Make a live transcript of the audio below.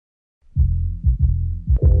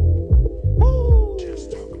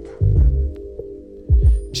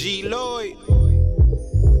G Lloyd,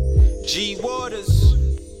 G Waters,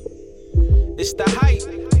 it's the hype.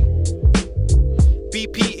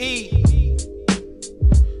 BPE,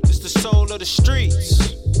 it's the soul of the streets.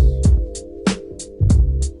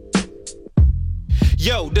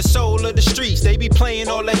 Yo, the soul of the streets, they be playing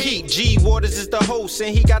all the heat. G Waters is the host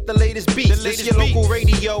and he got the latest beats. This your local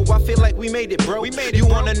radio, I feel like we made it, bro. You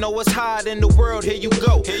wanna know what's hot in the world, here you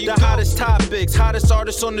go. The hottest topics, hottest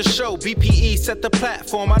artists on the show. BPE set the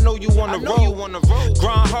platform, I know you wanna roll.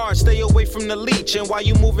 Grind hard, stay away from the leech. And while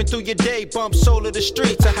you moving through your day, bump soul of the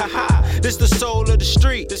streets. This the soul of the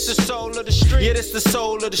street. This the soul of the street. Yeah, this the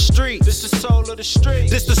soul of the street. This the soul of the street.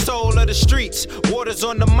 This the soul of the streets. Waters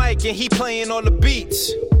on the mic and he playing all the beats.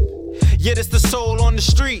 Yeah, this the soul on the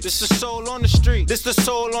street. This the soul on the street. This the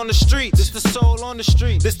soul on the street. This the soul on the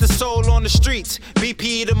street. This the soul on the streets.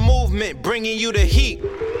 BP the movement, bringing you the heat.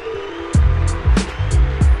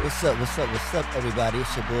 What's up, everybody?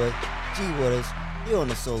 It's your boy G Waters. You're on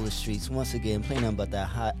the soul of the streets once again, playing about that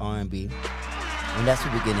hot R&B, and that's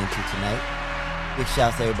what we're getting into tonight. Big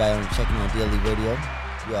shouts to everybody on checking on Daily Radio.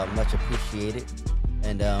 You are much appreciated.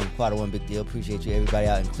 And quite one big deal. Appreciate you, everybody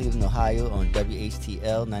out in Cleveland, Ohio on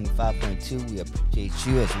WHTL 95.2. We appreciate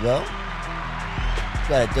you as well.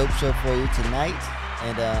 Got a dope show for you tonight.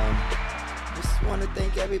 And just want to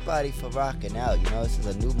thank everybody for rocking out. You know, this is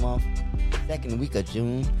a new month, second week of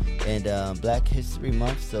June, and Black History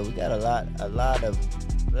Month. So we got a lot of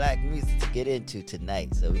black music to get into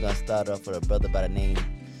tonight. So we're going to start off with a brother by the name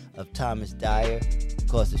of Thomas Dyer. Of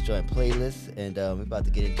course, this joint playlist, and we're about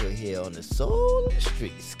to get into it here on the Soul of the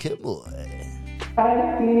Streets. Come on.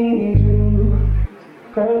 I need you,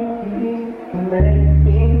 come make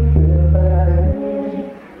me feel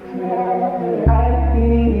right. I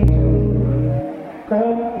need you,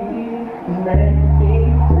 come make me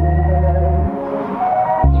feel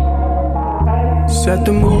right. Set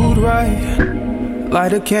the mood right,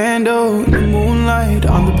 light a candle in the moonlight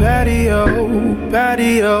on the patio.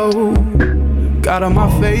 Got on my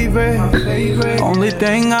favorite. Only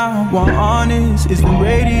thing I want on is the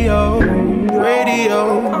radio.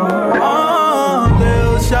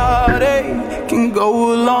 Lil' Shawty can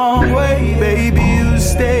go a long way. Baby, you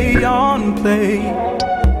stay on play.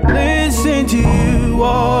 Listen to you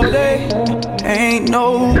all day. Ain't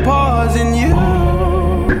no pause in you.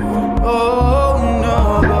 Oh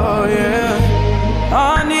no, yeah.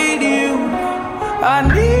 I need you. I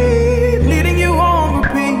needing you on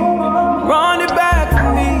repeat. Run it back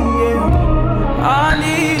for me, yeah. I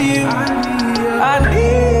need you. I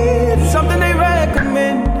need something they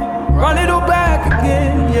recommend. Run it all back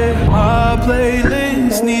again, yeah. My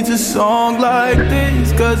playlist needs a song like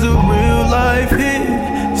this, 'cause a real life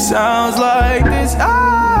hit sounds like this.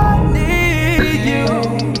 I need you,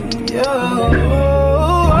 yeah.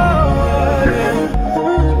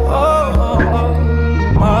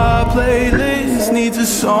 My playlist needs a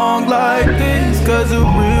song like this, 'cause a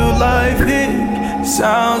real life hit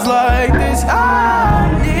sounds like this. I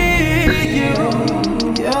need you,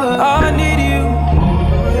 yeah. I need you,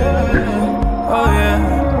 oh yeah.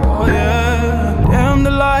 Damn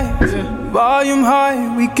the lights, volume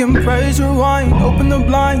high, we can press rewind. Open the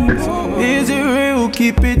blinds, is it real?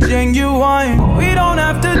 Keep it genuine. We don't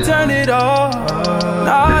have to turn it off,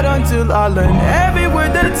 not until I learn every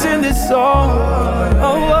word that's in this song.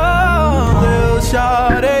 Oh, Lil'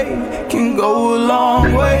 Shawty can go a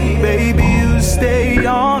long way. Baby, you stay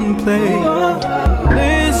on play.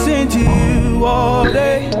 Listen to you all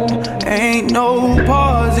day. Ain't no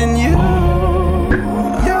pause in you.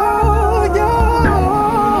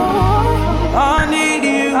 I need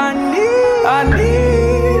you. I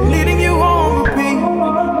need leading you on repeat.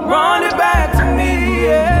 Run it back to me,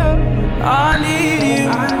 yeah. I need you.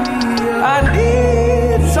 I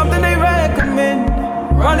need something they recommend.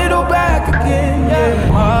 Run it all back again, yeah.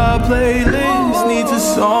 My playlist needs a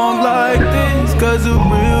song like this, 'cause a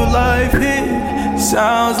real life hit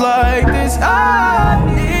sounds like this. I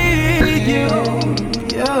need you,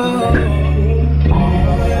 yeah.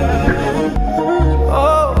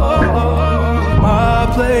 My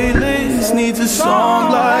playlist needs a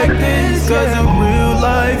song like this, 'cause a real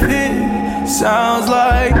life hit sounds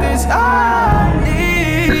like this. I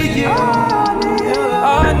need you,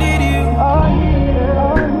 I need you.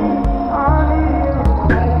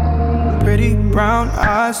 Pretty brown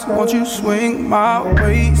eyes, won't you swing my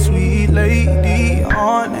way, sweet lady,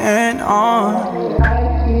 on and on.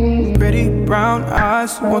 Pretty brown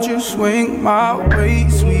eyes, won't you swing my way,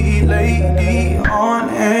 sweet lady, on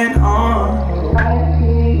and on.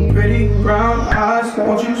 Pretty brown eyes,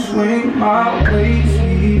 won't you swing my way,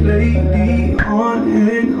 sweet lady, on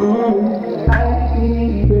and on.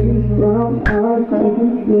 Pretty brown eyes, won't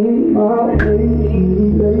you me my lady,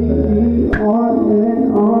 lady, on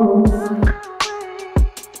and on.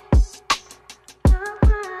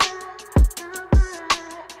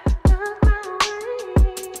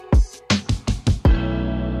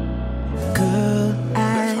 Girl,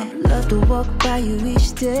 I love to walk by you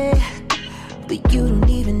each day, but you don't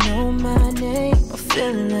even know my name. I'm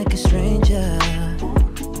feeling like a stranger.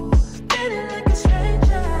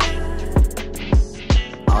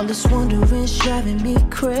 All this wondering's driving me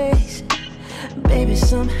crazy. Baby,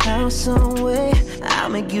 somehow, someway, I'll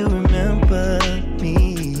make you remember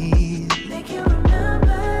me.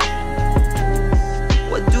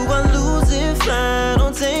 What do I lose if I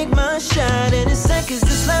don't take my shot? And it's seconds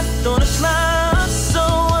that's left on the clock, so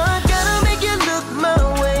I gotta make you look my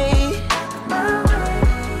way.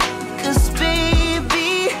 Cause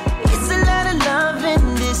baby, it's a lot of love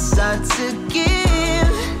in this hard to give.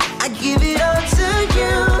 I give it all to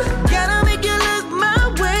you. Gotta make you look my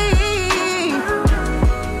way.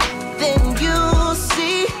 Then you'll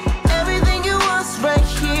see everything you want's right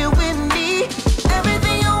here with me.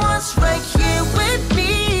 Everything you want's right here with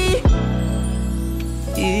me.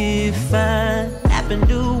 If I happen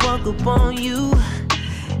to walk upon you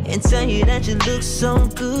and tell you that you look so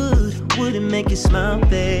good, would it make you smile,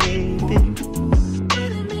 baby?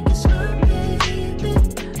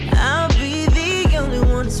 I'll be the only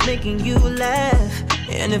one that's making you laugh.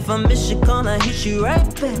 And if I miss your call, I hit you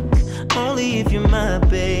right back. Only if you're my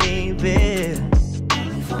baby.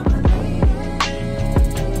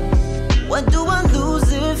 What do I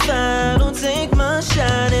lose if I don't take my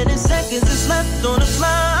shot? And in seconds it's left on the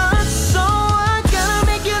clock, so I gotta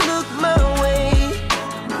make you look my way.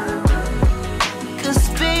 Cause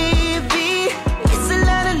baby, it's a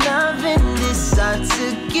lot of love in this hard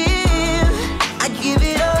to give. I give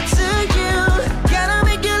it all to you. Gotta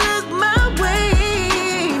make you look my way.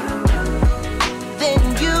 Then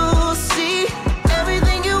you'll see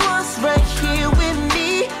everything you want's right here with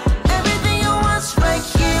me. Everything you want's right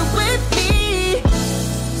here with me.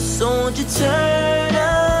 So won't you turn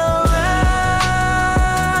around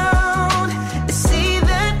and see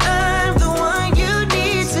that I'm the one you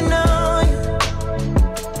need to know.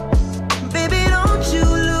 Baby, don't you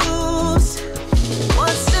lose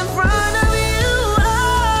what's in front of you.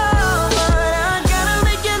 Oh, but I gotta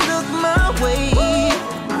make you look my way.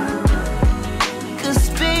 Cause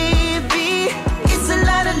baby, it's a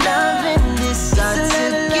lot of love in this hard to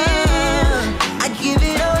give. I give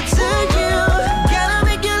it all to you. Gotta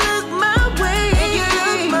make you look my way.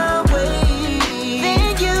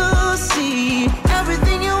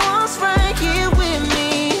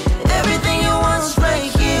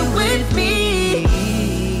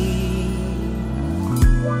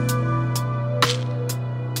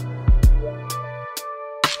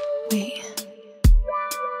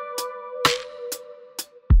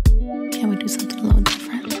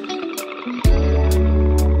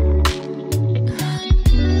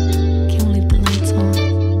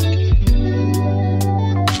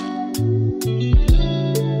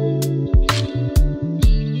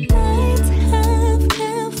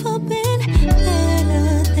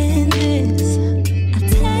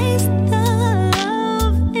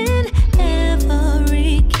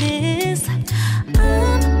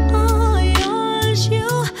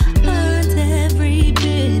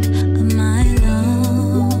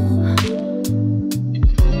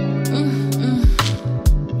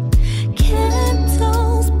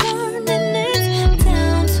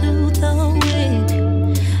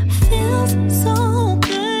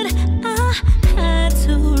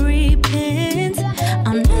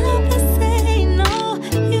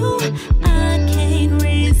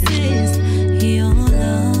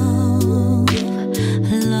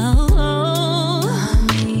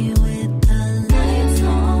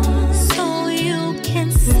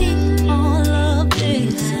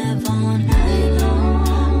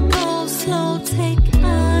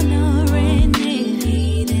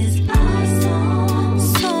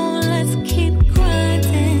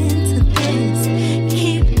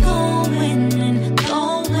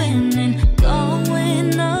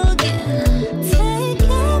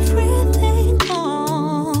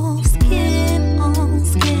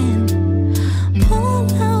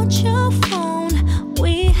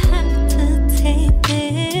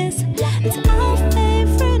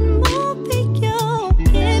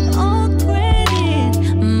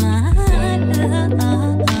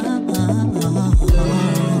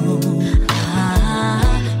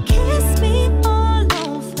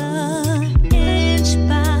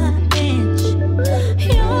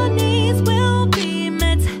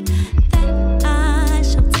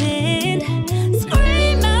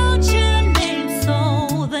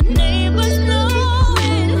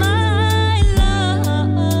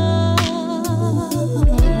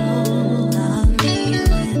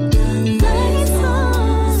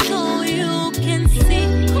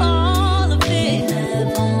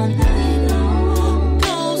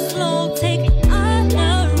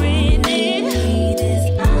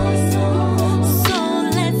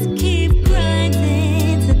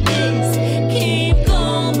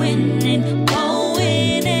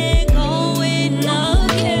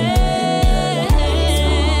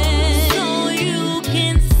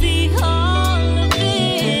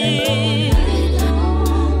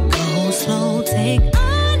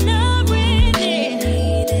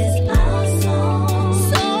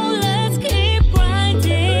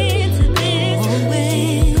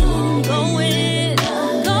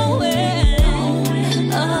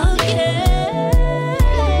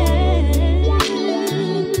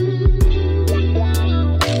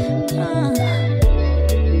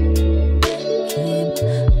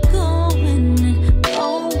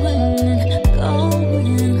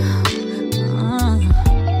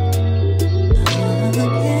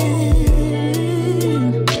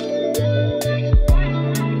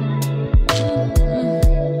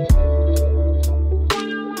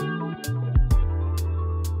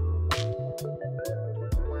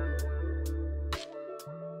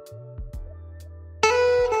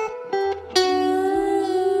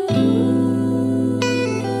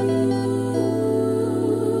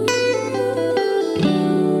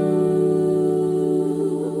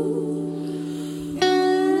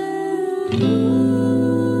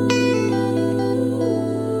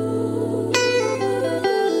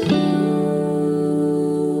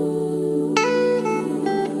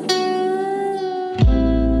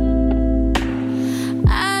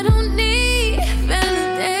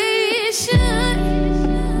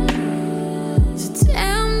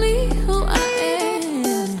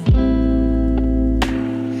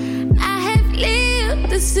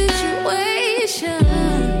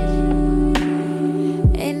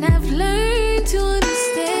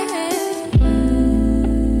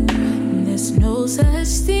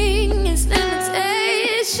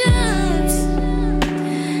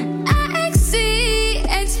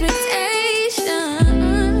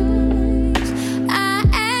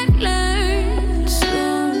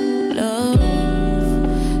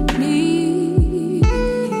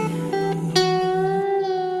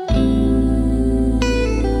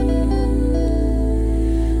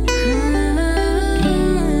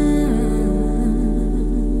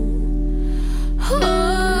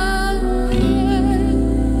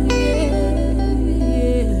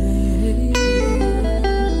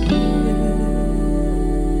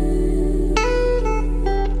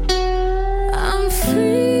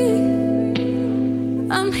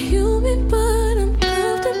 human, but I'm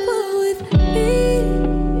comfortable with me.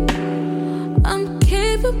 I'm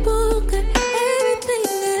capable, got everything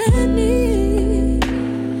that I need.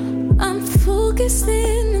 I'm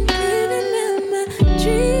focusing, I'm living out my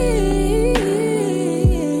dreams.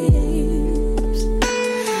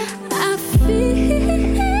 I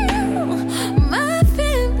feel my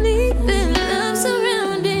family, their love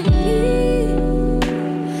surrounding me.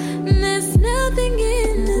 And there's nothing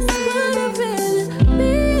in this world I'd rather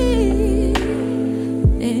be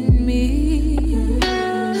than me.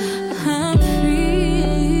 I'm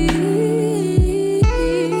free.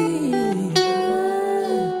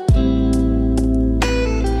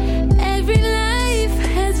 Every life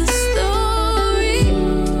has a story.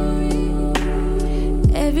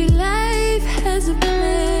 Every life has a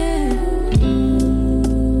plan.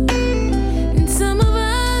 And some of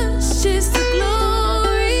us chase the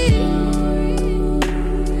glory.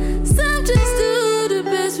 Some just do the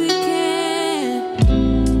best we can.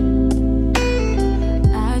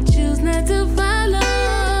 I choose not to follow.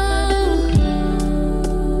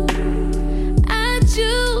 I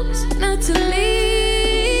choose not to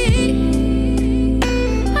lead.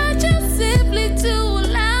 I choose simply to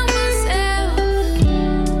allow myself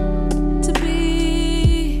to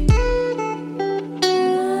be.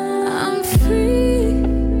 I'm free.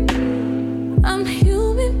 I'm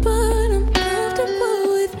human, but I'm comfortable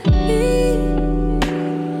with me.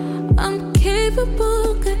 I'm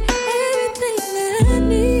capable, got everything that I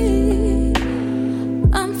need.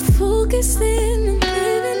 I'm focusing, I'm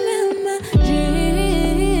living out my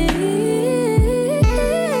dream.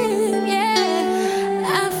 Yeah,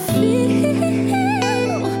 I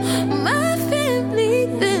feel my family,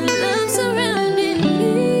 their love surrounding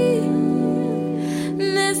me.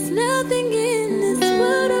 And there's nothing in this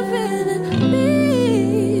world I'd rather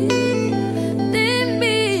be than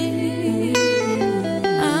me.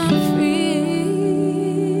 I'm free.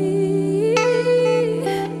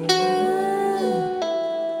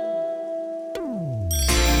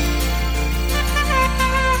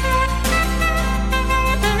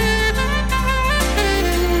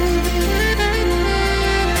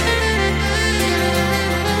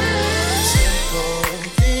 Simple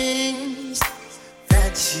things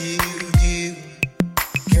that you do,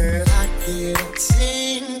 girl, I get a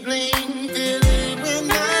tingling feeling when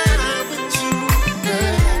I'm with you.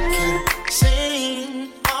 Girl, I can sing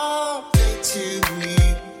all day to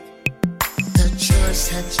you. The choice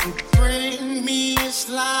that you bring me is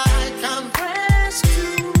like I'm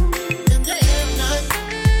rescued in the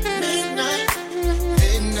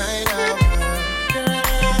midnight hour. Girl,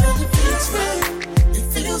 it feels right, it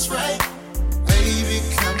feels right. Baby,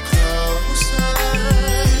 come closer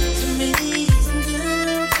to me.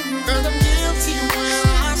 Girl, I'm guilty where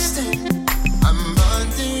I stand. I'm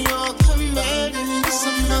under your command, and it's a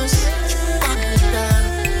must. Rock me down,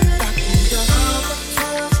 rock me down.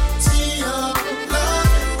 To your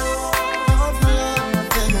love, more love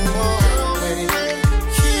than war, baby.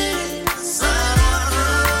 Keep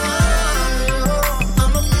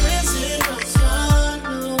I'm a blessing of sun.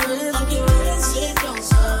 I'm a blessing of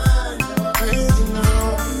sun. Praising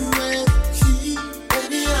all with you,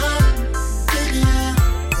 baby.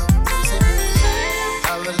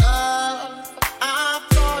 Our love, I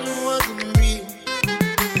thought it wasn't real.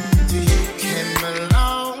 Till you came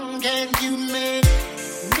along and you made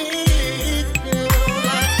me feel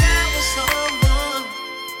like I was someone.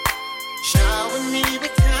 Showered me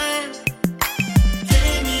with kind,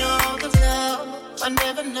 gave me all the love I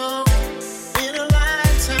never know in a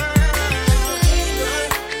lifetime.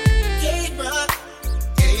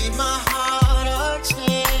 Gave my heart a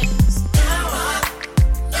chance. Now I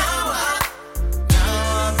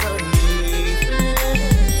believe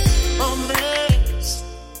romance.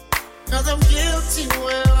 'Cause I'm guilty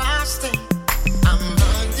where I stand. I'm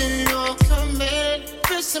under your command.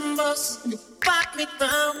 Listen, boss, you rock me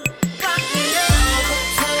down, rock me up.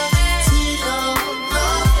 To your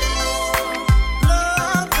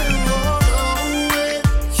love and war with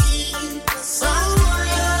keep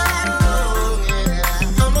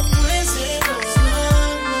I'm a blessing of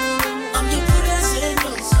sun. I'm your blessing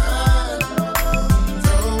of sun.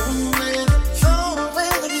 Go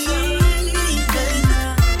with me, baby.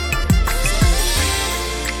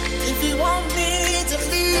 If you want me to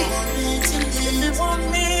leave, if you want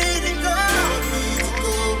me to go,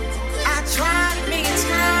 I try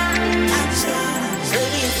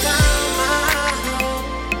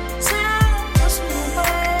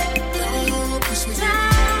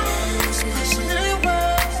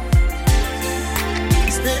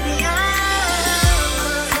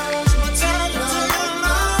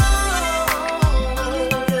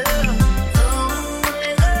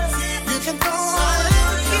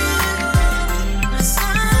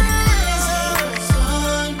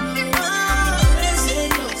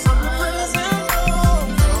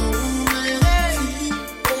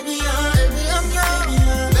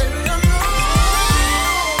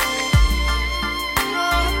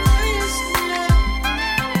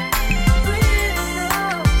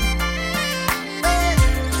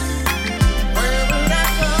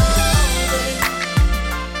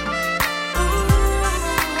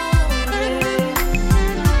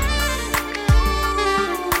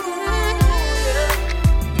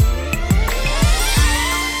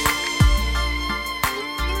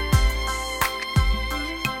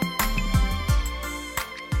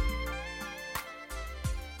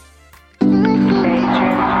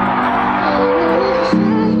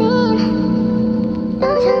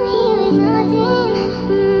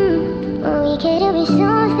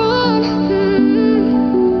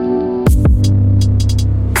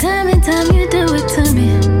time you do it to me.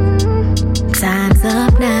 Time's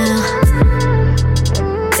up now.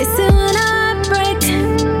 They say when I break,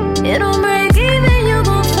 it don't break even, you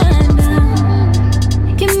gon' find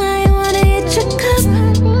out. You might wanna hit your cup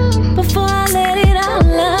before I let it out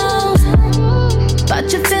loud.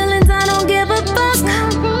 About your feelings, I don't give a fuck.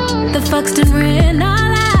 The fuck's done written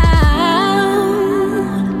all out.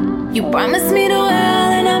 You promised me the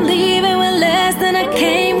world and I'm leaving with less than I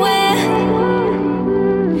came with.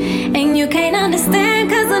 And you can't understand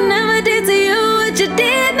cause I never did to you what you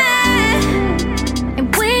did, man.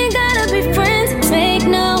 And we ain't gotta be friends, make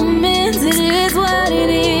no amends, it is what it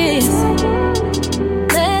is.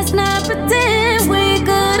 Let's not pretend we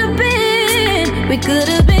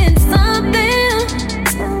could've been something.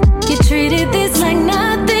 You treated this like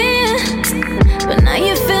nothing, but now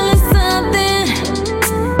you're feeling something.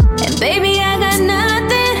 And baby, I got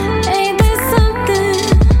nothing, ain't this something?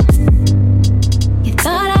 You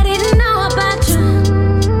thought I didn't know about you,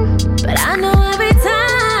 but I know every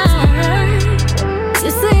time.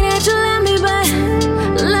 You say that you love me, but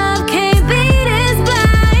love can't be this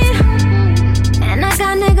blind. And I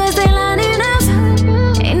got niggas, they lining up,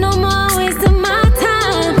 ain't no more wasting my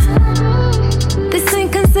time. This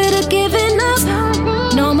ain't considered giving up,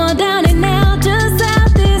 no more down and out, just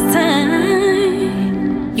out this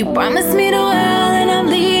time. You promised me the world and I'm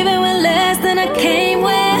leaving with less than I came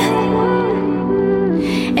with.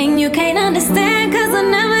 And you can't understand cause I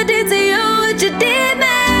never did to you what you did,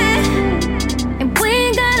 man. And we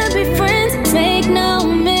ain't gotta be friends, make no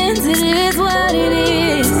amends, it is what it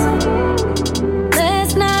is.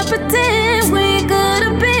 Let's not pretend we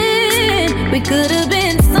could've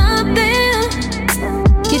been something.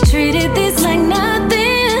 You treated this like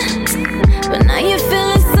nothing, but now you're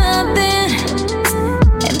feeling something.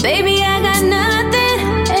 And baby, I got nothing,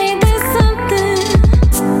 ain't this something?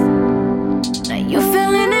 Now you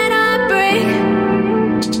feeling that heartbreak,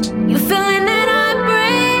 you feeling that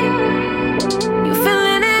heartbreak, you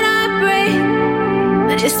feeling that heartbreak.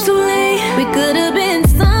 But it's too late, we could've been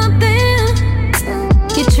something.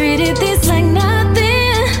 You treated this like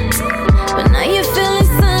nothing, but now you're feeling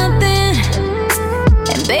something.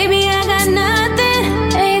 And baby, I got nothing,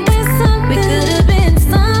 ain't this something? We could've been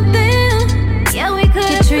something. Yeah, we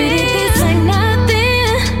could've. You treated this like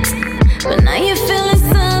nothing, but now you're feeling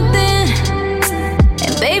something.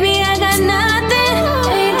 And baby, I got nothing,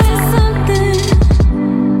 ain't this something?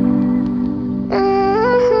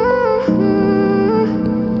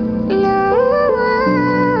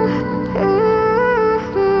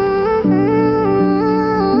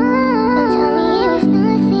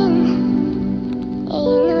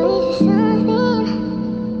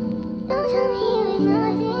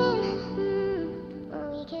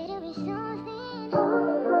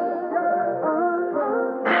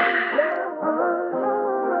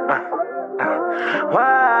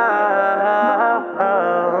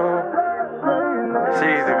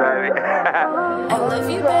 Cheesy, baby. I love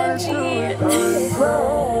you, Benji.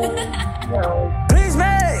 Please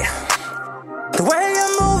me. The way you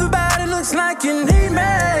move your body looks like you need me.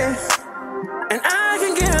 And I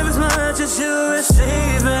can give as much as you're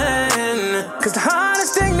receiving. Cause the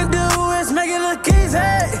hardest thing to do is make it look easy.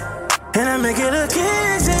 And I make it look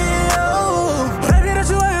easy, oh. Baby, don't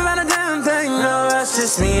you worry about a damn thing, no, that's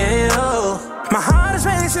just me and you. My heart is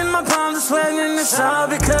racing, my palms are sweating, and it's all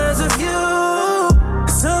because of you.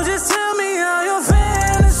 So just tell me all your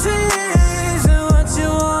fantasies and what you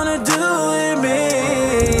wanna do with me.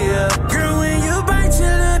 Girl, when you bite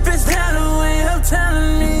your lip, it's got a way of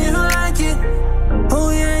telling me you like it.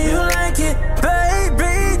 Oh yeah, you like it.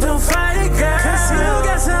 Baby, don't fight it, girl. Cause you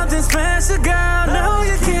got something special, girl. No,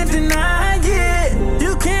 you can't deny it.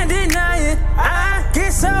 You can't deny it. I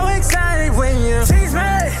get so excited when you tease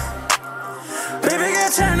me. Baby, girl,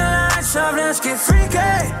 turn the lights off, let's get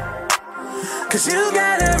freaky. Cause you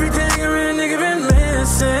got everything a real nigga been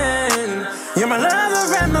missing. You're my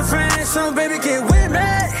lover and my friend, so baby, get with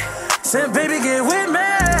me. Said, baby, get with me.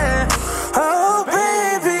 Oh,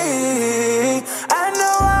 baby, I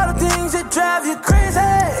know all the things that drive you crazy.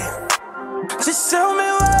 Just show me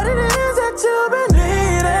what it is that you've been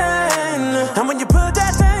needing. And when you put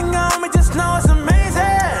that thing on me, just know it's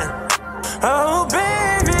amazing. Oh,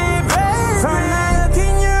 baby, baby. From that look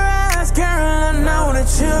in your eyes, girl, I know that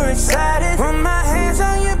you're excited. Put my hands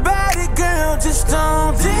on your body, girl, just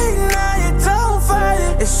don't deny it, don't fight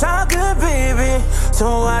it. It's all good, baby,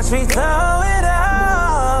 so watch me throw it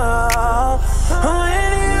all.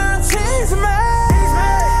 When you tease me,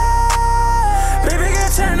 baby, girl,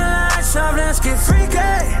 turn the lights off, let's get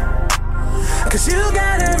freaky. Cause you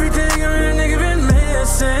got everything a real nigga been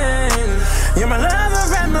missing. You're my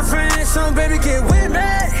lover and my friend, so baby, get with me.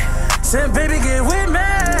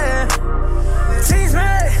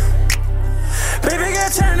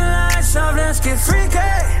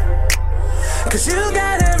 'Cause you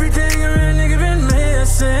got everything a real nigga been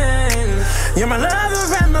missing. You're my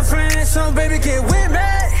lover and my friend, so baby get with me.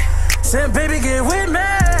 Said baby get with me.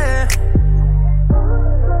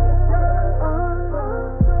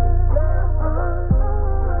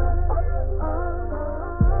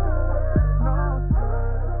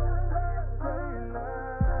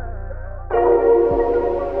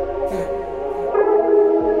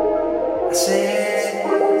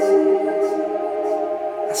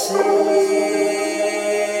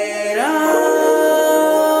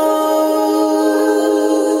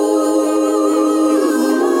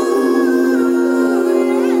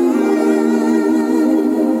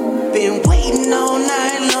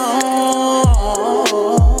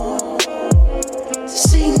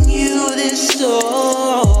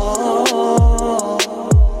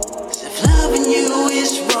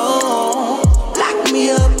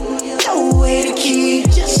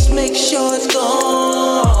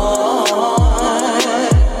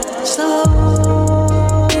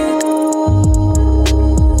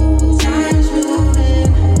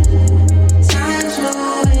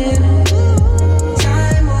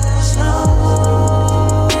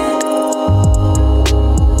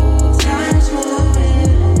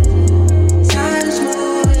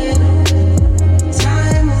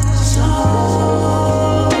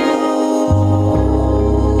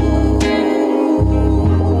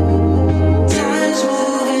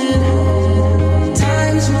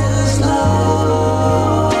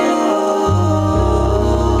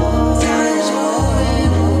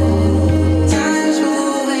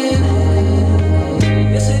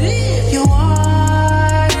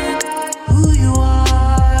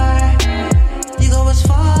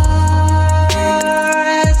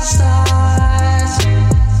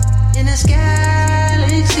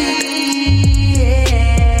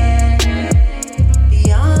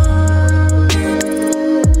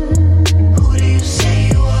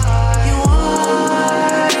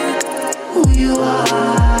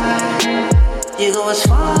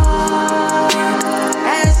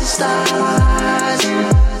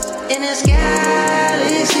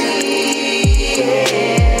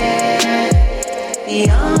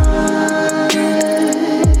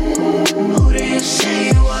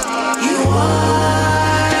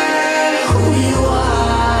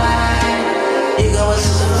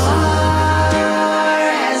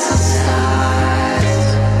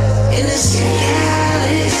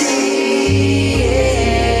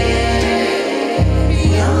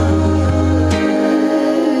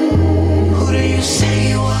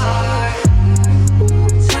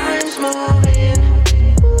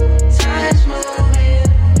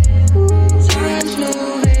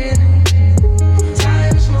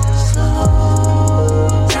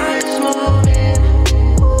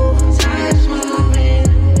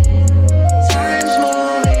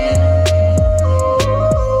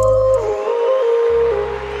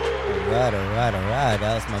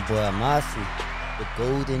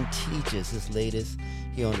 His latest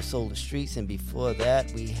here on the Solar Streets, and before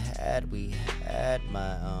that we had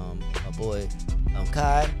my boy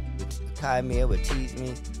Kai Mir with Tease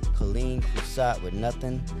Me, Colleen Kusat with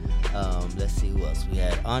Nothing. Let's see who else we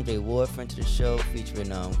had. Andre Ward, friend to the show,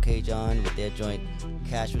 featuring K-John with their joint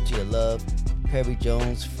Casualty of Love. Perry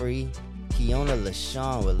Jones, Free. Kiona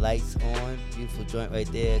LaShawn with Lights On, beautiful joint right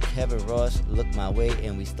there. Kevin Ross, Look My Way,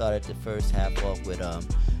 and we started the first half off with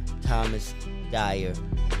Thomas Dyer,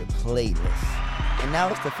 the playlist. And now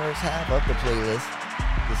it's the first half of the playlist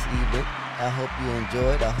this evening. I hope you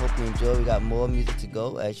enjoyed. We got more music to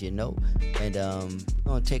go, as you know. And we're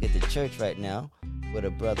going to take it to church right now with a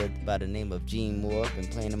brother by the name of Gene Moore. Been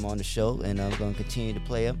playing him on the show, and I'm going to continue to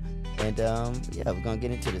play him. And we're going to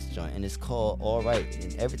get into this joint. And it's called All Right.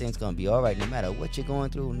 And everything's going to be all right no matter what you're going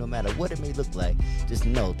through, no matter what it may look like. Just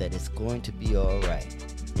know that it's going to be all right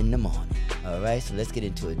in the morning. All right, so let's get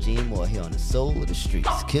into it. Gene Moore here on the Soul of the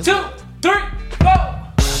Streets. 2, 3, 4.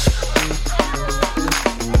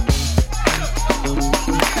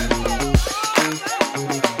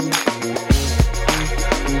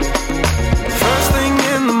 First thing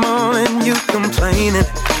in the morning, you complaining,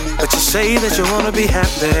 but you say that you wanna be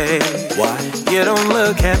happy. Why? You don't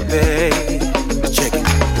look happy. Check it.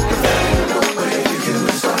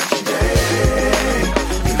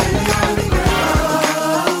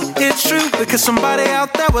 It's true, because somebody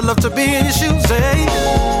out there would love to be in your shoes, eh?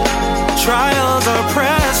 Trials are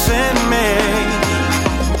pressing me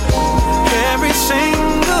every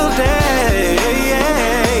single day.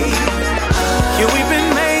 Yeah, we've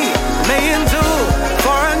been may endure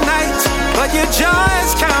for a night, but your joy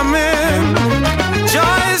is coming.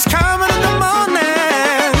 Joy is coming in the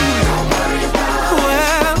morning.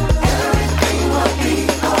 Well, everything will be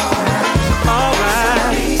alright.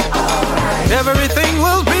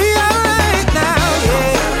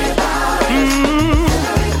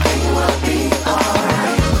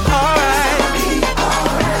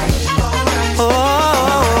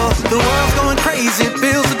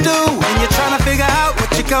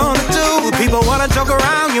 wanna joke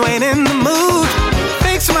around, you ain't in the mood.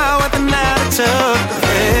 Fake smile with an attitude.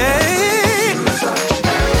 Hey,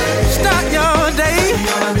 start your day.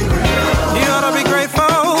 You ought to be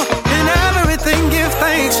grateful. In everything, give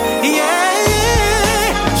thanks.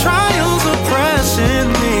 Yeah, trials are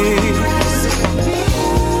pressing me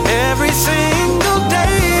every single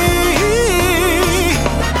day.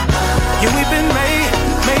 You weeping may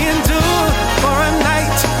endure for a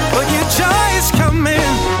night, but your joy is coming.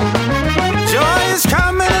 Joy is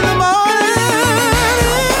coming in the morning.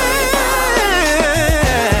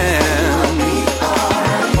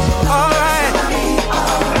 All right,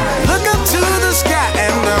 look up to the sky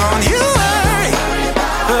and don't you worry.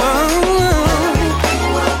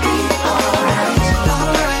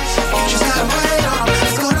 You just gotta play it off.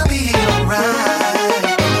 It's gonna be alright.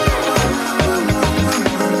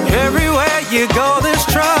 Everywhere you go, there's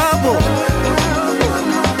trouble,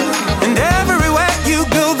 and everywhere you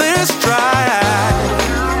go, there's strife.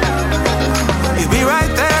 You'll be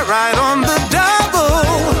right there, right on the double.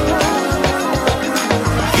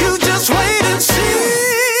 You just wait and see.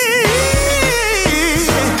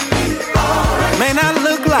 May not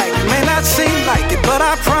look like, may not seem like it, but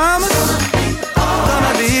I promise,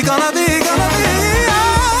 gonna be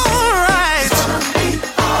alright.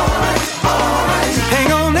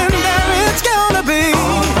 Hang on in there, it's gonna be.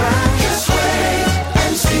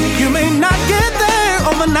 You may not get there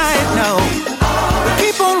overnight, no, but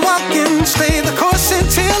keep on walking, stay the course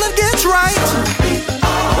until it gets right.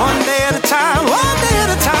 One day at a time,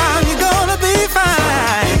 you're gonna be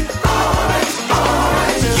fine.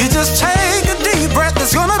 You just take a deep breath,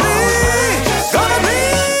 it's gonna be,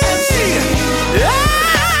 yeah.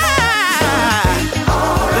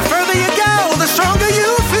 The further you go, the stronger you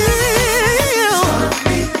feel.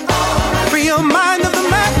 Free your mind of the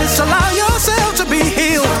madness, allow yourself to be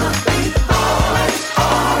healed.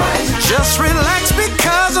 Just relax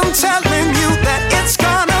because I'm telling you that it's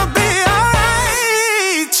gonna be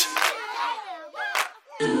alright.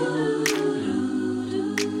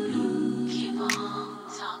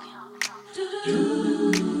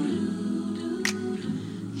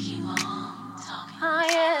 Oh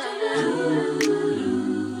yeah.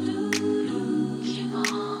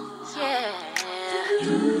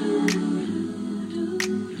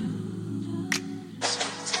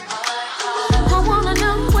 I wanna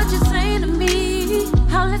know what you're saying to me.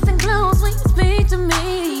 I'll listen close when you speak to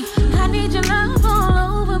me. I need your love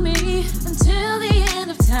all over me until the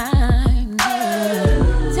end of time.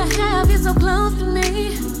 Yeah. To have you so close to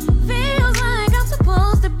me feels like I'm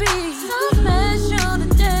supposed to be so special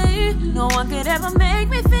today. No one could ever make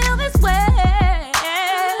me feel this way.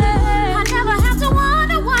 I never have to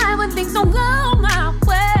wonder why when things don't go my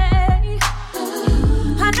way.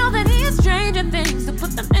 I know that he is changing things to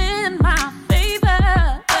put them in my favor.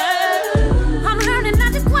 I'm learning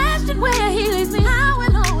not to question where he leads me. I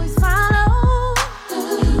will always follow.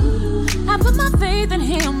 I put my faith in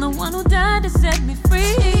him, the one who died to set me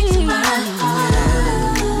free.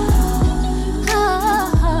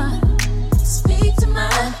 Speak to my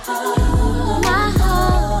heart. My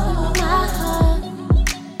heart, my heart.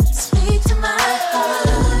 Speak to my heart.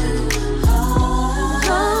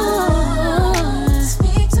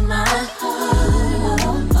 Speak to my heart.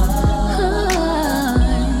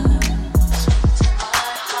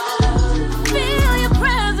 Feel your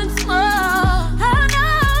presence more. I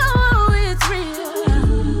know it's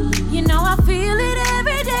real. You know I feel it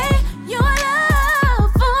every day. Your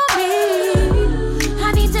love for me. I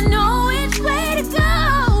need to know which way to go.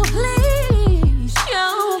 Please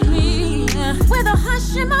show me. With a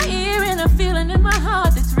hush in my ear and a feeling in my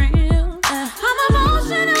heart that's real. I'm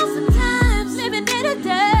emotional sometimes, living day to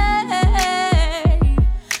day.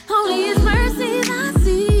 Only his mercies I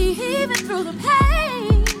see, even through the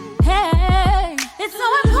pain. Hey, it's so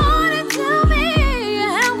important to me.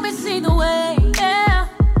 Help me see the way. Yeah,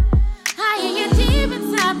 I hear you deep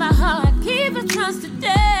inside my heart. Keep it trust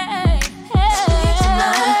today.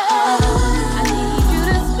 I need you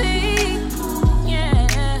to speak.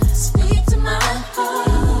 Yeah, speak to my heart.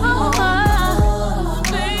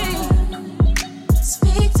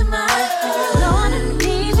 Speak to my heart. Lord, I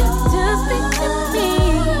need you to speak to me.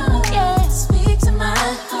 Yeah, speak to my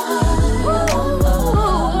heart.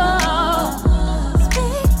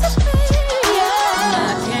 Speak to me. Yeah,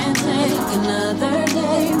 I can't take another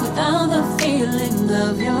day without the feeling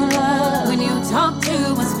of your love. When you talk to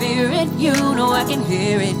my spirit, you know I can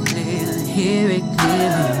hear it clearly.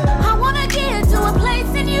 I wanna get to a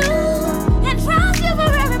place in you and trust you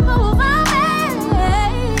for every move I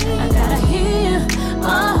make. I gotta hear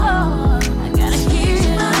my heart. I gotta hear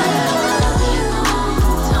my heart.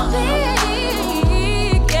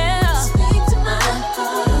 Speak, yeah. Speak to my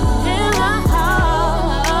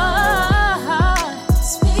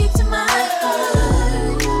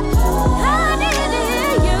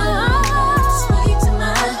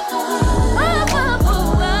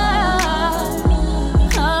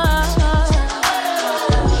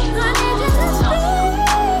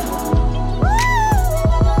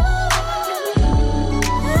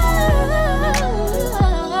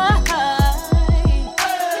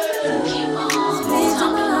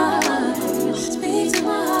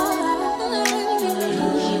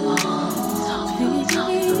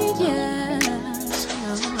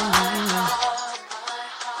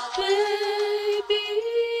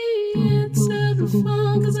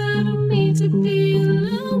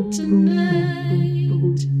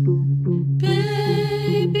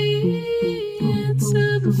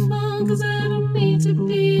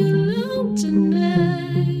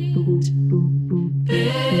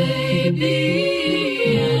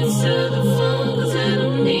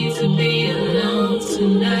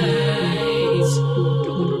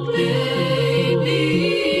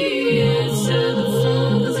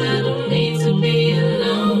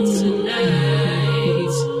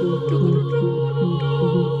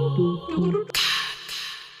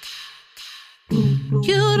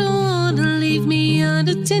You don't wanna leave me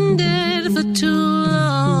unattended for too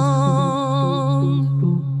long.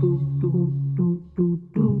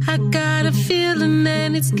 I got a feeling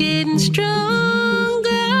that it's getting stronger.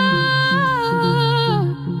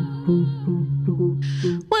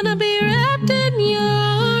 Wanna be wrapped in your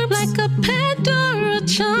arms like a pet or a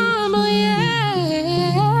charm, oh yeah.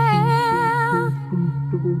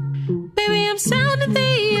 Baby, I'm sounding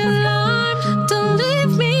the alarm. Don't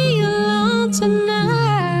leave me alone tonight.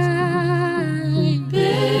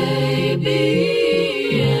 Baby,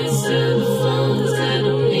 answer the phone 'cause I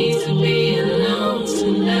don't need to be alone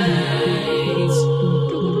tonight.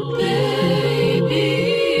 Baby,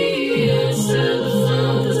 answer the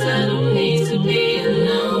phone 'cause I don't need to be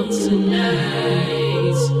alone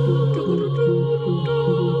tonight.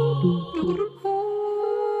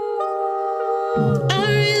 I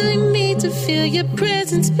really need to feel your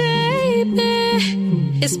presence, baby.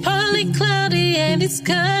 It's partly cloudy and it's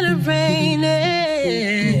kinda rainy.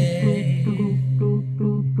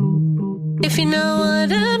 If you know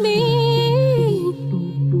what I mean,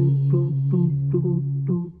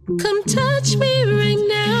 come touch me right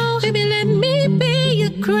now. Baby, let me be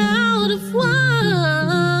a crowd of one.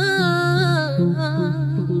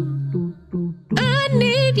 I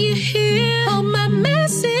need you here. Oh, my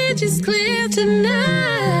message is clear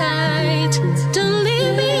tonight. Don't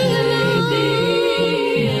leave me alone.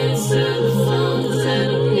 Baby, answer the phone 'cause I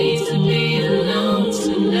don't need to be alone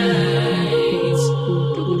tonight.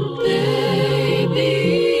 Baby,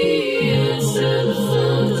 answer the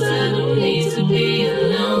phone 'cause I don't need to be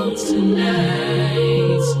alone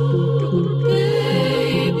tonight.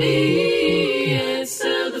 Baby,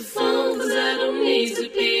 answer the phone 'cause I don't need to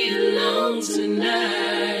be alone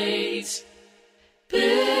tonight.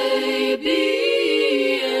 Baby,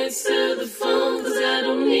 answer the phone 'cause I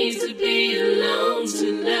don't need to be alone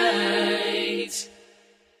tonight.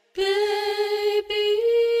 Baby.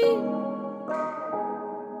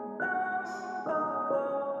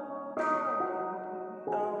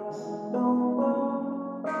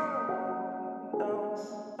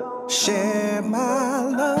 Share my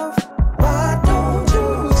love. Why don't you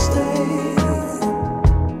stay?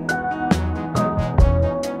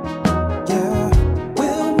 Yeah,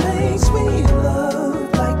 we'll make sweet love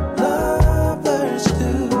like lovers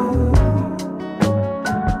do.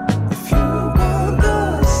 If you want the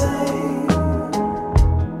same,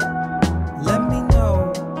 let me know,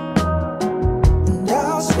 and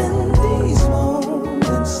I'll spend these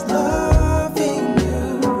moments loving you.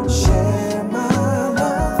 Share my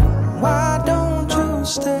love. Why don't you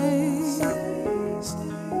stay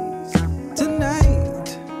tonight?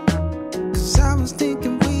 'Cause I was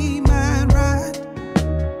thinking we might ride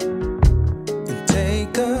and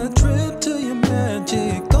take a trip to your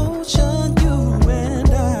magic ocean, you and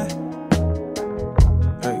I.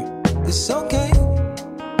 Hey, it's okay.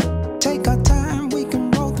 Take our time, we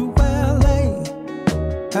can roll through LA.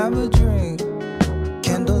 Have a drink,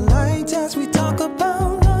 candlelight as we talk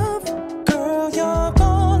about love. Girl, you're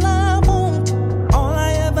all I want, all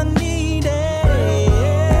I ever needed.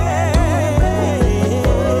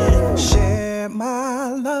 Share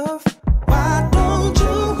my love. Why don't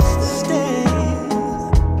you stay,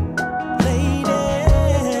 lady?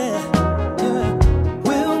 Yeah,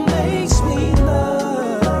 we'll make sweet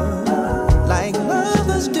love like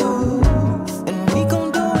lovers do, and we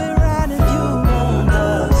gon' do it right if you want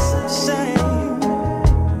the same.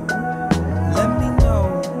 Let me know,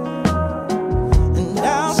 and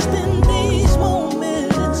I'll spend these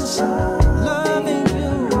moments loving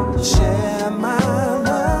you. Share my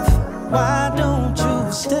love. Why don't you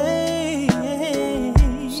stay?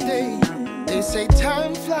 Stay. They say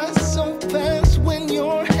time flies so fast when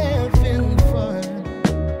you're having fun.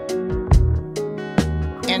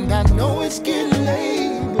 And I know it's getting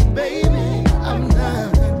late, but baby, I'm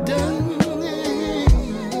not done.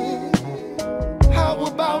 How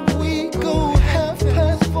about we go half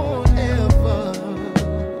past forever?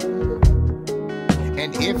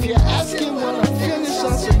 And if you're asking when I finish,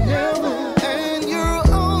 I say never. And you're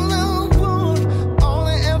all I want, all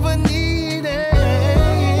I ever needed.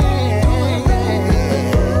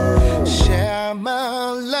 Share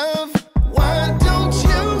my love. Why don't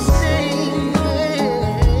you stay?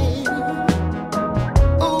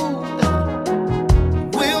 Ooh,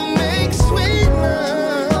 we'll make sweet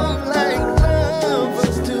love like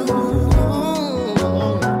lovers do.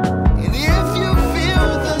 And if you feel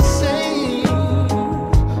the same,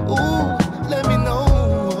 ooh, let me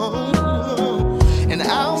know.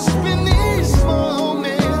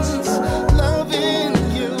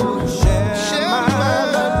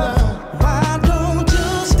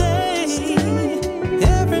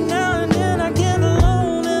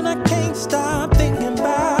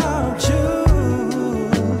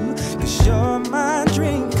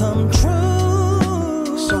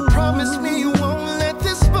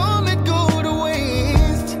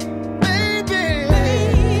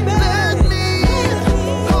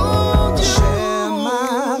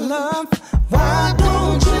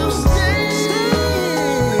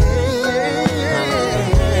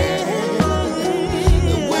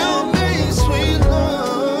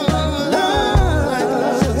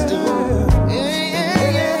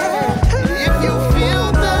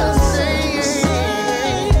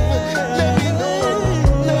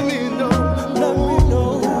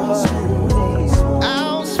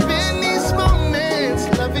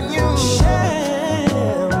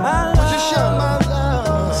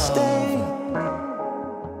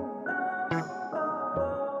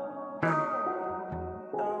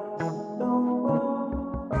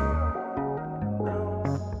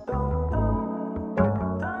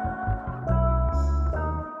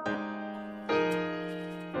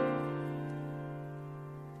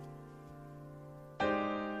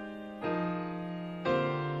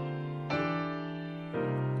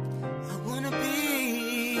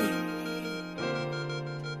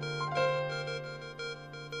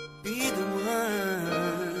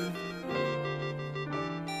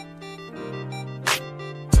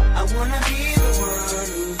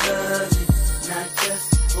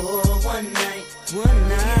 one night. One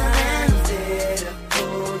night. I'm there to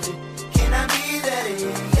hold you. Can I be that in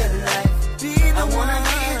your life? I wanna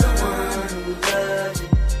be the one who loves you,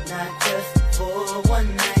 not just for one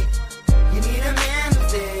night. You need a man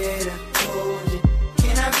who's there to hold you.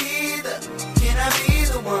 Can I be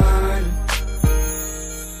the one?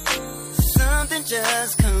 Something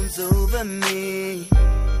just comes over me.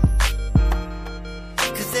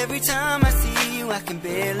 Cause every time I see you, I can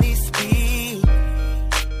barely speak.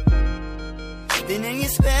 Then in your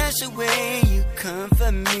special way, you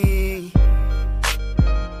comfort me.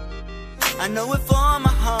 I know with all my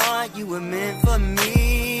heart, you were meant for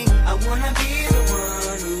me. I wanna be the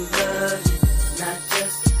one who loves you, not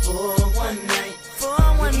just for one night. For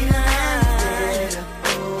one night.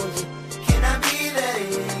 Hold you. Can I be that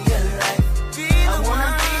in your life? I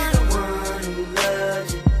wanna be the one who loves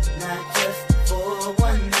you, not just for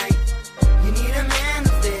one night. You need a man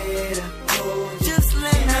who's there to hold you. Just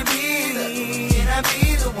let Can I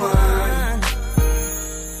be the one?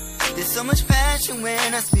 There's so much passion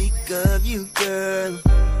when I speak of you, girl.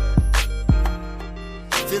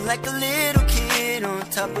 Feel like a little kid on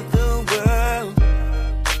top of the world.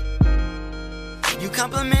 You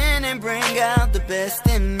compliment and bring out the best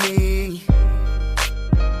in me.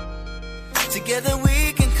 Together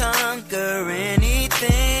we can conquer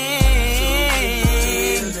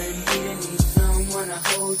anything. So you need someone to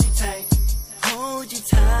hold you tight. Hold you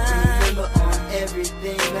tight. Remember on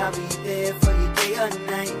everything, I'll be there for you day or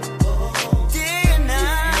night. Day or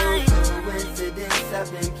night. It's no coincidence I've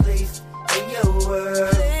been placed in your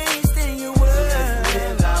world. Placed in your world. So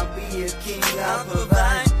I'll be a king, I'll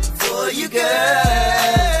provide for you, girl. I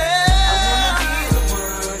wanna be the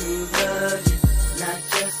one who loves you, not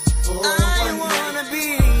just for one night. I wanna be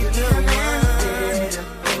the one there to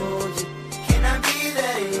hold you. Can I be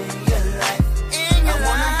that in your life? I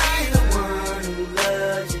wanna be the one who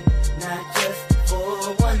loves you, not just for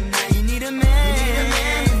one night. You need a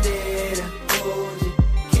man there to hold you.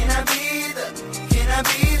 Can I be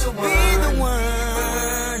the one? Be the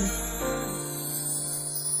one.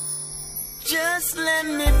 Just let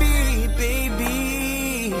me be,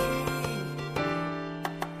 baby.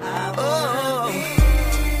 I wanna be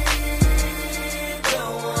the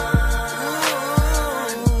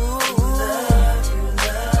one who loves you,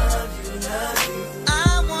 love you, love you. I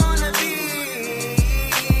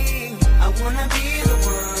wanna be the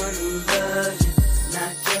one who loves you,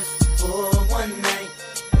 not just for one night.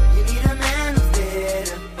 You need a man who's there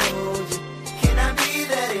to hold you. Can I be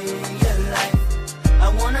that in your life? I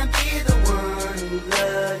wanna be the one who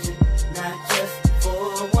loves you, not just for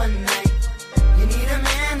one night. You need a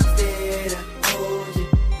man who's there to hold you.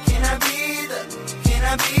 Can I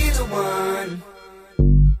be the one?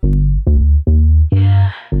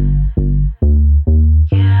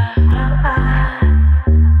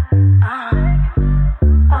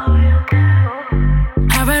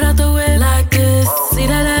 I ride out the whip like this. See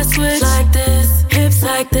that ass switch like this. Hips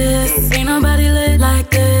like this. Ain't nobody lit like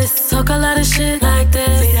this. Talk a lot of shit like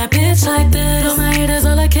this. See that bitch like this. All my haters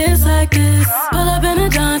all like kids like this. Pull up in a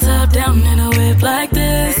John top down in a whip like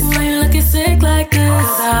this. Why you looking sick like this?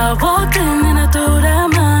 Cause I walked in and I threw that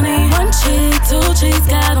money. One cheek, two cheeks,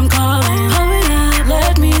 got them calling. Hurry up,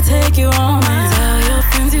 let me take you on. Tell your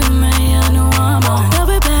friends you made a new woman. Don't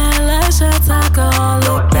be bad, like shots,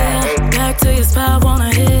 alcoholic. Back to your spot, wanna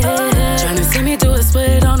hit. Tryna see me do a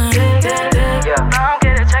split on a I don't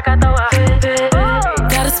get a check, I throw a fit.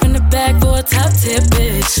 Gotta spin the bag for a top tip,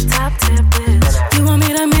 bitch. Top tip, bitch. You want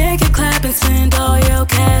me to make it clap and spend all your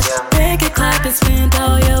cash? Make it clap and spend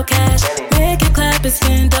all your cash. Make it clap and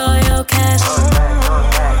spend all your cash.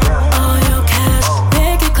 All your cash.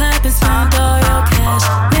 Make it clap and spend all your cash.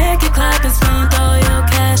 Make it clap and spend all your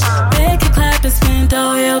cash. Make it clap and spend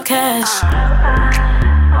all your cash.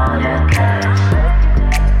 All your cash.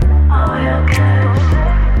 All your cash.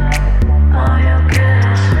 All your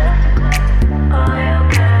cash. All your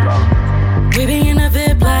cash. We be in a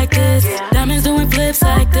VIP like this. Diamonds doing flips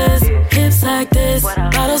like this. Hips like this.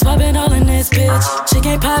 Bottles popping all in this bitch. She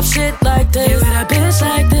can't pop shit like this. You with a bitch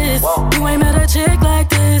like this. You ain't met a chick like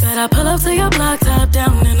this. Bet I pull up to your block top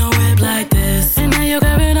down in a whip like this. And now you're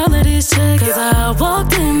grabbing all of these chicks. Cause I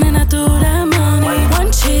walked in and I threw that money.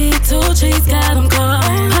 One cheek, two cheeks, got them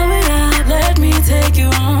calling. Hurry up, let me take you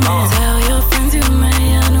on. Tell your friends you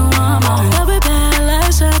made a new woman. Don't be bad,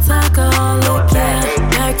 like shots, alcoholic, yeah.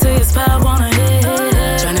 Back to your spot, wanna hit.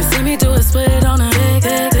 Tryna see me do a split on a dick.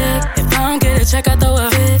 If I don't get a check, I throw a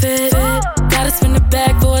fit. Gotta spin the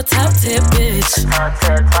bag for a top tip, bitch.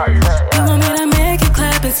 You want me to make it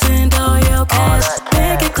clap and spend all your cash?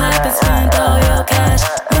 Make it clap and spend all your cash.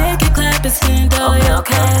 Make it clap and spend all your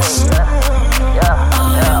cash.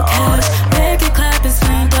 All your cash.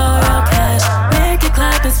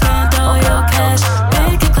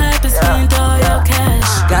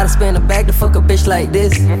 like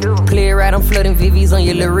this. Clear right, I'm flooding VVs on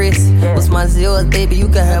your little wrist. What's my zeros, baby? You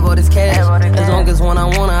can have all this cash. As long as when I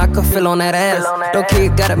want it, I can feel on that ass. Don't care you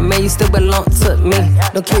got a man, you still belong to me.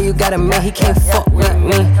 Don't care you got a man, he can't fuck with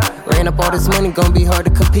me. Ran up all this money, gon' be hard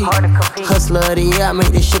to compete. Hustler of the year, I made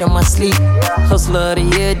this shit on my sleep. Hustler of the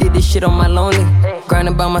year, did this shit on my lonely.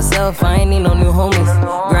 Grinding by myself, I ain't need no new homies.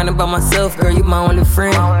 Grinding by myself, girl, you my only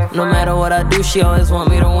friend. No matter what I do, she always want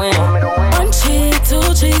me to win. One cheek, two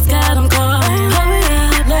cheeks, got them calling. Hurry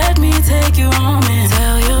up, let me take you home and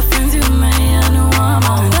tell your friends you made a new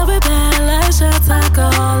woman. Love it bad, like shots,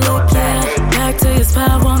 alcoholic, yeah. Back to your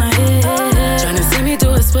spot, wanna hit. Tryna see me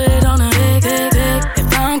do a split on a dick.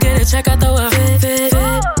 If I don't get a check, I throw a fit.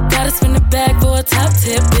 Gotta spin the bag for a top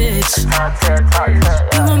tip, bitch.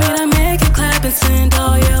 You want me to make it clap and spend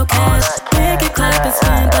all your cash? Make it clap and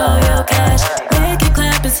spend all your cash. Make it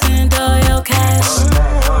clap and spend all your cash.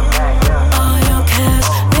 All your cash.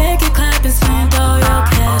 Make it clap and spend all your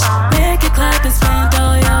cash. Make it clap and spend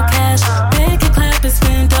all your cash. Make it clap and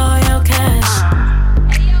spend all your cash.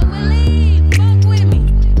 Hey yo, Willie, fuck with me.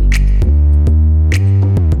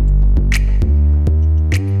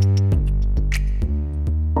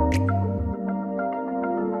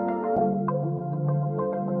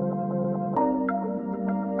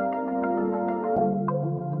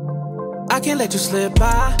 I can't let you slip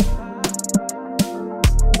by.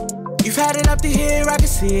 You've had it up to here, I can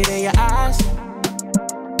see it in your eyes.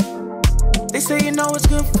 They say you know it's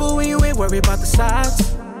good food when you ain't worried about the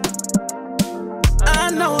sides. I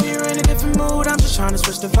know you're in a different mood, I'm just trying to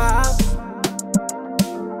switch the vibe.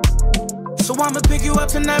 So I'ma pick you up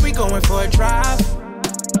tonight, we going for a drive.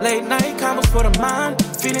 Late night combos for the mind.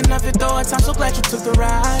 Feeling nothing though, at times so glad you took the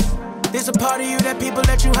ride. There's a part of you that people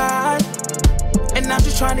let you hide, and I'm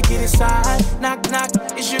just trying to get inside. Knock, knock,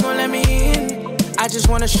 is you gon' let me in? I just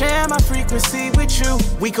wanna share my frequency with you.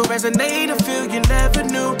 We could resonate and feel you never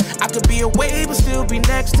knew. I could be away but still be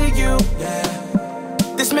next to you.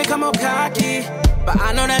 Yeah. This may come up cocky, but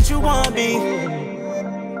I know that you want me,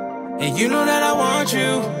 and you know that I want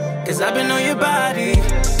you, cause I've been on your body.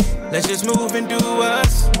 Let's just move and do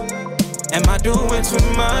us. Am I doing too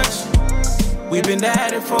much? We've been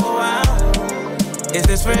at it for a while. Is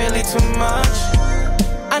this really too much?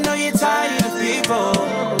 I know you're tired of people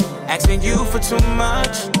asking you for too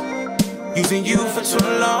much, using you for too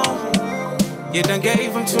long. You done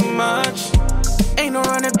gave them too much. Ain't no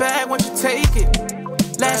running back once you take it.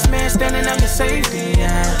 Last man standing on your safety,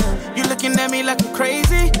 yeah. You looking at me like I'm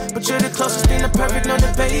crazy, but you're the closest thing to perfect, no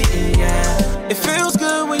debating, yeah. It feels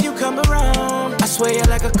good when you come around. I swear you're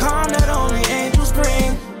like a calm that only angels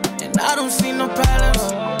bring, and I don't see no problems.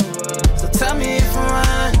 So tell me if I'm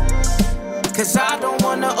right, cause I don't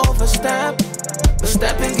wanna overstep. But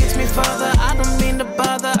stepping gets me further, I don't mean to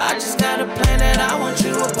bother. I just got a plan that I want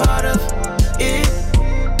you a part of. It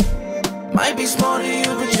might be small to you,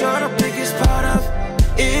 but you're the biggest part of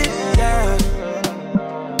it, yeah.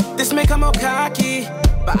 This may come up cocky,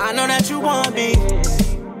 but I know that you want me,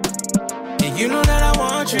 and you know that I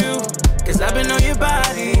want you, cause I've been on your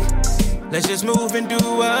body. Let's just move and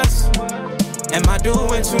do us. Am I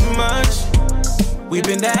doing too much? We've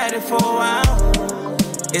been at it for a while.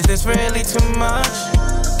 Is this really too much?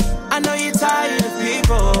 I know you're tired of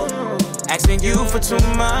people asking you for too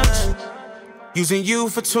much, using you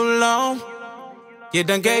for too long. You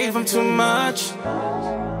done gave them too much.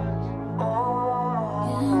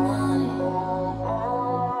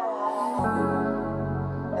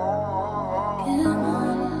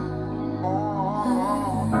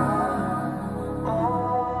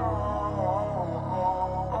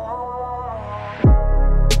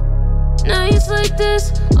 Nice like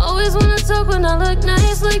this, always wanna talk when I look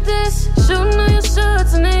nice like this. Shooting all your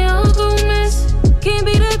shots and they all gon' miss. Can't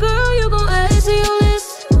be that girl, you gon' add to your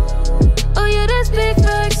list. Oh yeah, that's big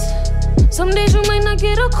facts. Some days you might not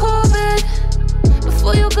get a call back.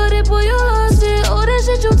 Before you got it, boy, you lost it. All that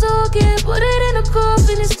shit you talking, put it in a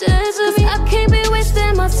coffin instead of me. I can't be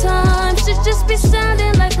wasting my time, shit just be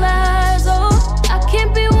sounding like lies. Oh, I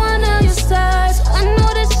can't be one of your sides. I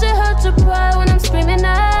know this shit hurt your pride when I'm screaming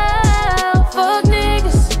out. Fuck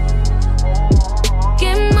niggas,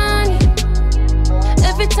 get money.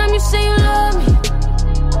 Every time you say you love me,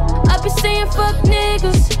 I be saying fuck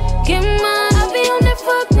niggas, get money. I be on that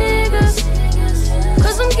fuck niggas,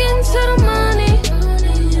 cause I'm getting to the money.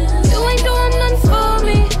 You ain't doing nothing for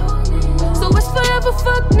me, so it's forever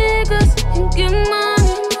fuck niggas and get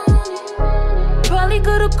money. Probably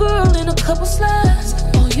got a girl in a couple slides.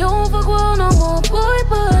 Oh, you don't fuck well no more, boy,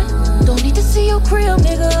 but don't need to see your crib,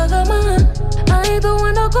 nigga, I got mine. I ain't the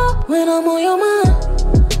one to go when I'm on your mind.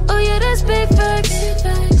 Oh yeah, that's big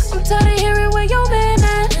facts. I'm tired of hearing where your man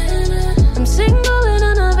at. I'm single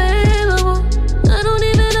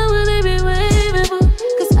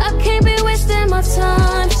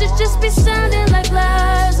should just be sounding like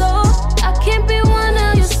lies. Oh, I can't be one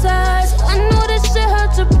of your sides. I know this shit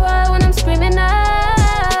hurts your pride when I'm screaming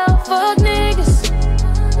out. Fuck niggas,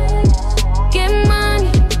 get money.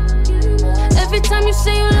 Every time you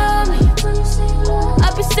say you love me,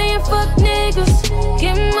 I be saying fuck niggas,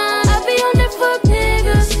 get money. I be on that fuck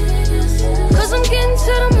niggas, cause I'm getting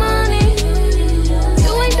to the money.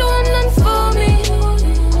 You ain't doing nothing for me,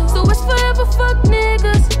 so it's forever fuck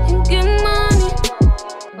niggas and get money.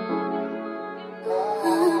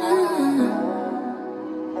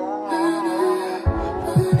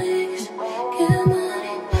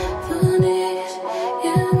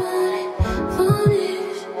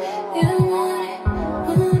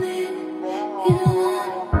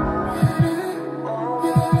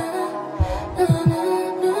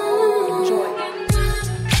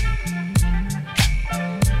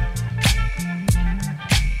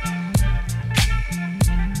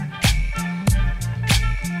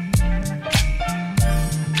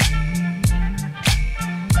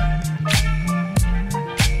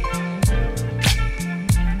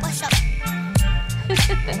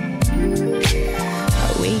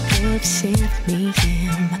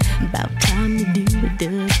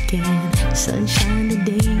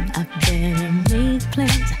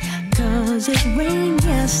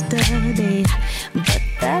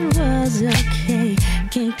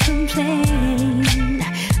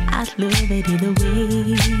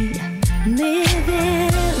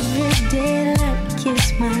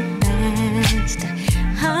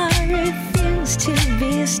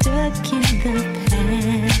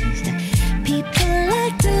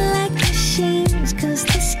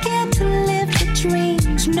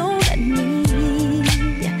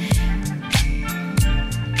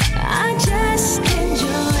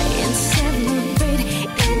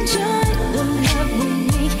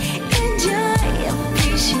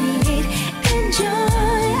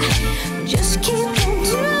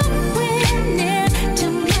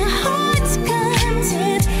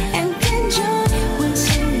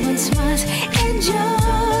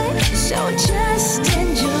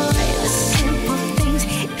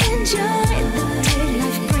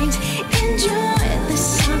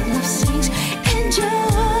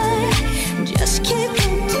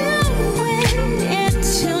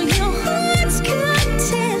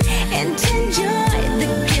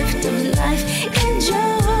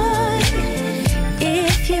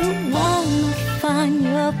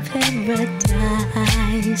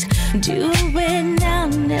 Do it now,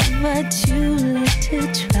 never too late to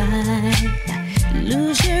try.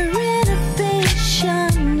 Lose your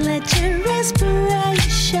inhibition, let your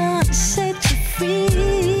inspiration set you free.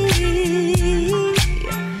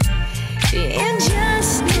 And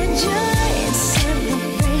just enjoy and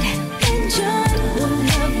celebrate. Enjoy the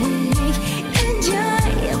love we make. Enjoy,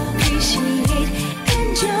 appreciate.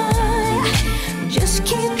 Enjoy, just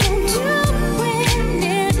keep on doing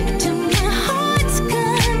it till my heart's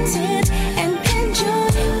content. And enjoy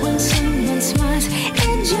when someone smiles.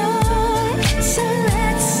 Enjoy, so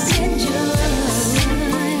let's enjoy.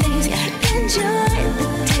 Enjoy.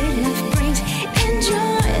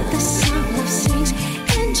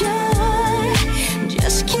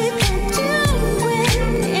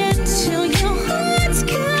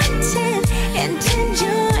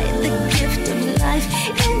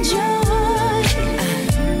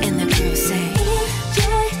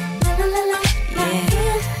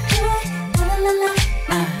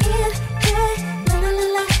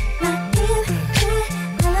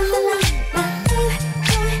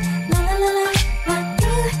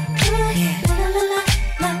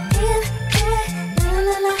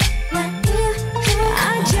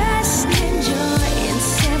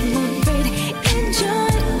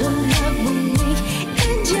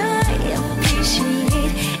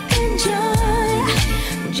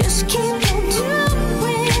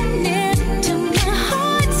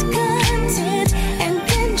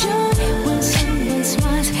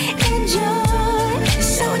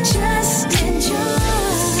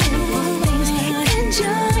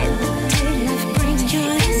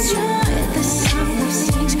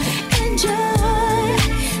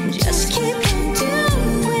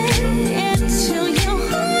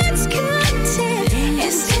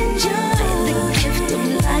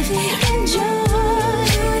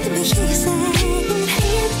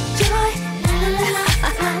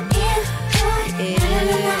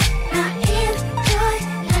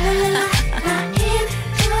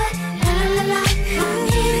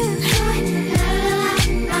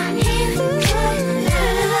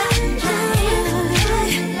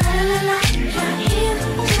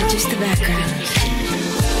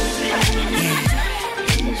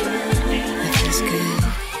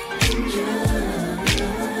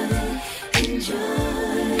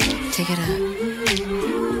 Check it out.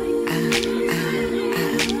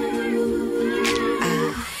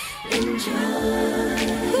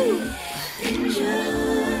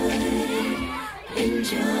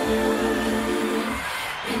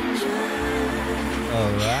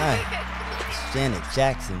 All right. It's Janet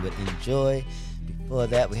Jackson with Enjoy. Before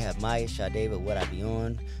that, we have Maya Sade with What I Be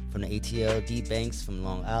On from the ATL, D Banks from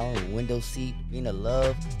Long Island, Window Seat, Rena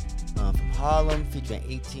Love from Harlem, featuring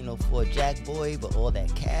 1804 Jack Boy with All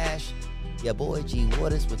That Cash. Your boy G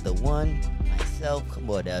Waters with The One. Myself,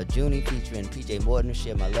 Cordell Junie, featuring PJ Morton,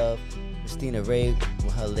 Share My Love. Christina Ray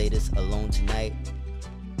with her latest Alone Tonight.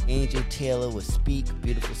 Angel Taylor with Speak,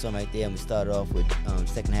 beautiful song right there. And we started off with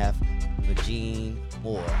second half with Gene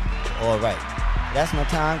Moore. All right, that's my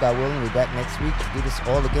time. God willing, we'll be back next week to do this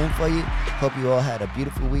all again for you. Hope you all had a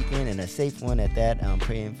beautiful weekend and a safe one at that. I'm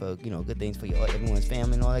praying for good things for everyone's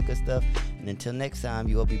family and all that good stuff. And until next time,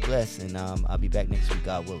 you all be blessed. And I'll be back next week,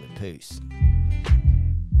 God willing. Peace.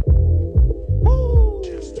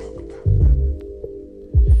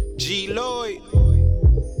 G Lloyd,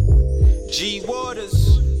 G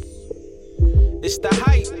Waters, it's the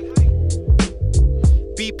hype.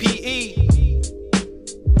 BPE,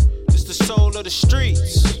 it's the soul of the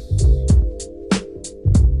streets.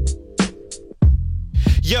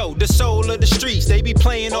 Yo, the soul of the streets, they be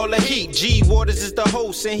playing all the heat. G Waters is the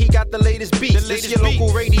host and he got the latest beats. This your local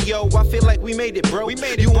radio, I feel like we made it, bro.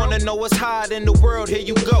 You wanna know what's hot in the world, here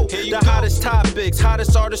you go. The hottest topics,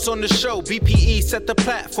 hottest artists on the show. BPE set the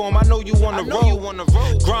platform, I know you wanna roll.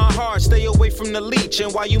 Grind hard, stay away from the leech.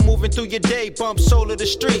 And while you moving through your day, bump soul of the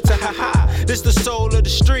streets. This the soul of the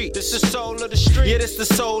street. This the soul of the street. Yeah, this the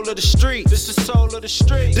soul of the street. This the soul of the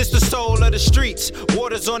street. This the soul of the streets.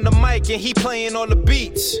 Waters on the mic and he playing all the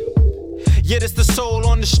beats. Yeah, this the soul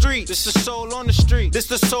on the street. This the soul on the street. This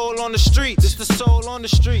the soul on the street. This the soul on the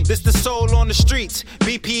street. This the soul on the streets.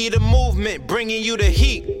 BP the movement, bringing you the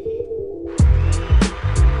heat.